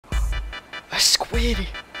squid!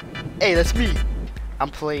 Hey, that's me! I'm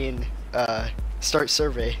playing, Start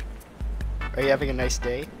Survey. Are you having a nice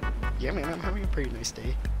day? Yeah, man, I'm having a pretty nice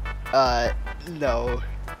day. No.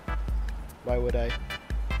 Why would I?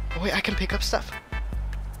 Oh, wait, I can pick up stuff.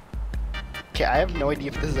 Okay, I have no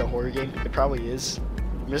idea if this is a horror game. It probably is.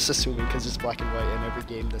 I'm just assuming because it's black and white, and every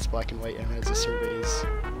game that's black and white and has a survey is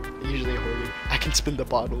usually a horror game. I can spin the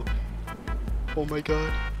bottle. Oh my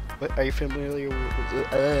god. What, are you familiar with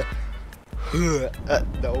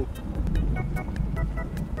no.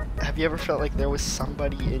 Have you ever felt like there was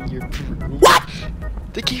somebody in your room? What?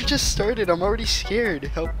 The game just started. I'm already scared.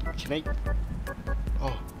 Help. Can I?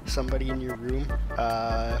 Oh, somebody in your room?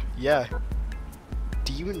 Yeah.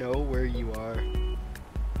 Do you know where you are?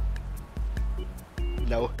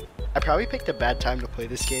 No. I probably picked a bad time to play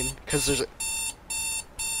this game because there's a.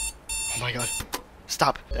 Oh my god.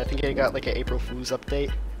 Stop. I think I got like an April Fool's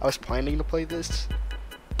update. I was planning to play this,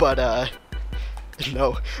 but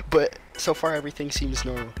no. But so far everything seems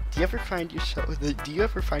normal. Do you ever find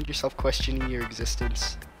yourself questioning your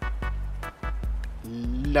existence?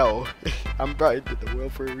 No. I'm brought into the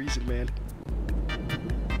world for a reason, man.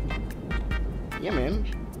 Yeah, man.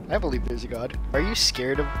 I believe there's a god. Are you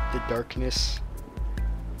scared of the darkness?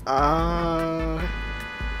 I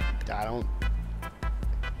don't.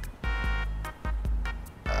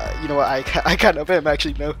 You know what? I kind of am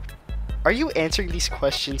actually. No. Are you answering these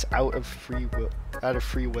questions out of free will?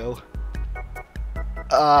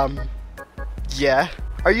 Yeah.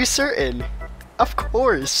 Are you certain? Of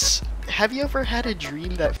course. Have you ever had a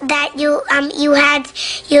dream that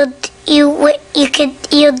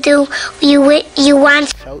you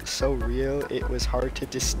want felt so real it was hard to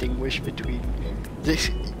distinguish between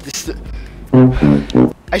this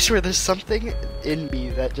I swear there's something in me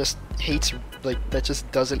that just hates, like, that just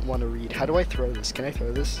doesn't want to read. How do I throw this? Can I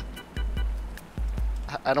throw this?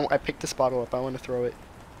 I picked this bottle up. I want to throw it.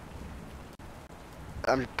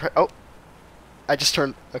 Oh! I just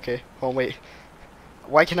turned. Okay. Oh, wait.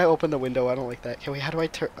 Why can I open the window? I don't like that. Okay, wait, how do I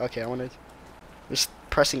turn? Okay, I want to. Just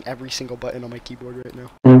pressing every single button on my keyboard right now.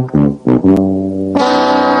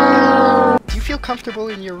 Do you feel comfortable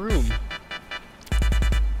in your room?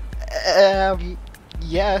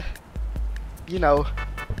 Yeah. You know,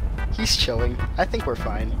 he's chilling. I think we're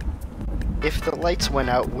fine. If the lights went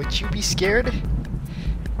out, would you be scared?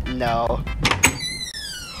 No.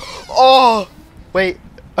 Oh! Wait,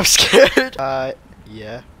 I'm scared.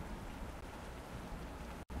 Yeah.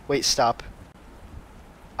 Wait, stop.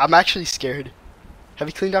 I'm actually scared. Have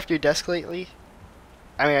you cleaned off your desk lately?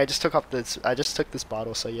 I mean, I just took this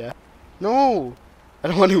bottle, so yeah. No! I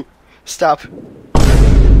don't want to. Stop.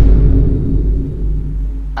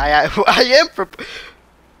 I am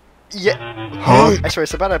yeah. Huh? I swear,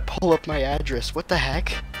 it's about to pull up my address. What the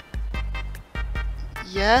heck?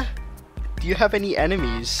 Yeah? Do you have any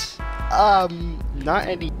enemies? Not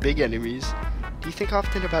any big enemies. Do you think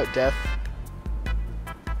often about death?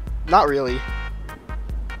 Not really.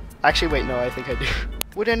 Actually, wait, no, I think I do.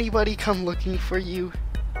 Would anybody come looking for you?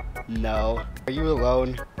 No. Are you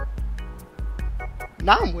alone?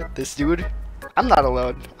 Nah, I'm with this dude. I'm not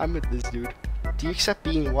alone. I'm with this dude. Do you accept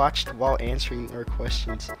being watched while answering our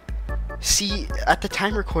questions? See, at the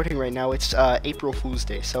time recording right now, it's April Fool's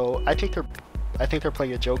Day, so I think they're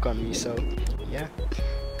playing a joke on me. So yeah.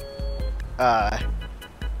 I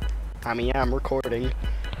mean, yeah, I'm recording.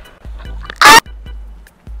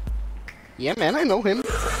 Yeah, man, I know him.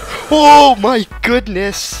 Oh my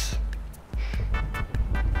goodness.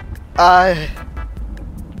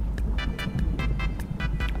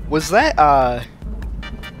 Was that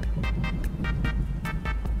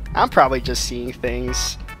I'm probably just seeing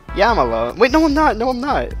things. Yeah, I'm alone. Wait, no, I'm not. No, I'm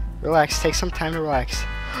not. Relax. Take some time to relax.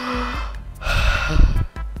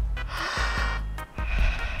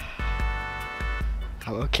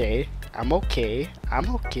 I'm okay. I'm okay.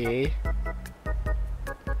 I'm okay.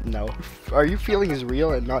 No. Are your feelings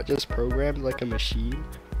real and not just programmed like a machine?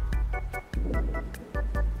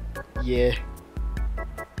 Yeah.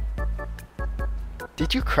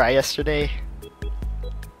 Did you cry yesterday?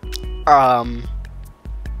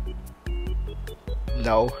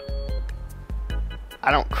 No. I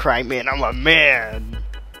don't cry, man. I'm a man.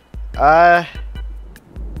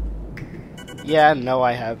 Yeah, no,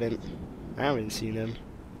 I haven't. I haven't seen him.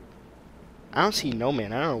 I don't see no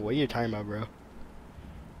man. I don't know what you're talking about, bro.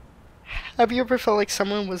 Have you ever felt like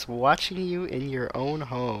someone was watching you in your own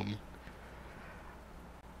home?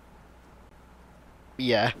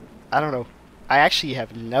 Yeah. I don't know. I actually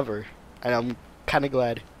have never. And I'm kind of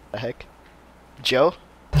glad. The heck? Joe?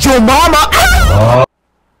 Your mama!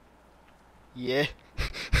 Yeah.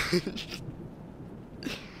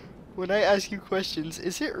 When I ask you questions,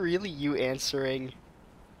 is it really you answering?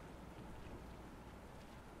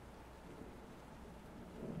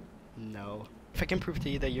 No. If I can prove to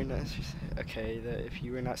you that you're not... Okay, that if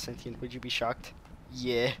you were not sentient, would you be shocked?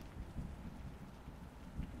 Yeah.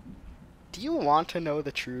 Do you want to know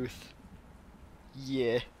the truth?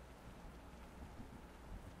 Yeah.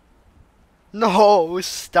 No,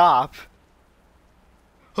 stop.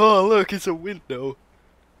 Oh, look, it's a window.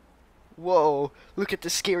 Whoa, look at the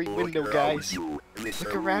scary window, guys.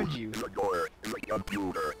 Look around you.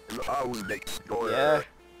 Yeah.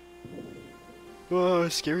 Oh,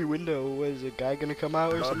 scary window. Was a guy gonna come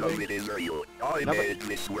out or something?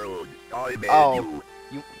 Oh,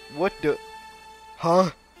 you... What the...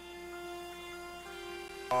 Huh?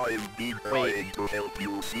 Wait.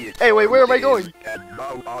 Hey, wait, where am I going?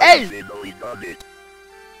 Hey!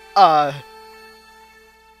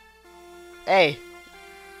 Hey.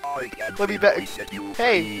 Let me back.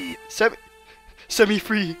 Hey, set me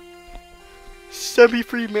free. Set me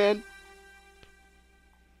free, man.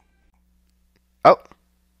 Oh.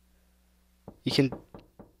 You can...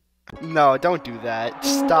 No, don't do that.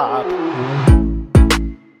 Stop.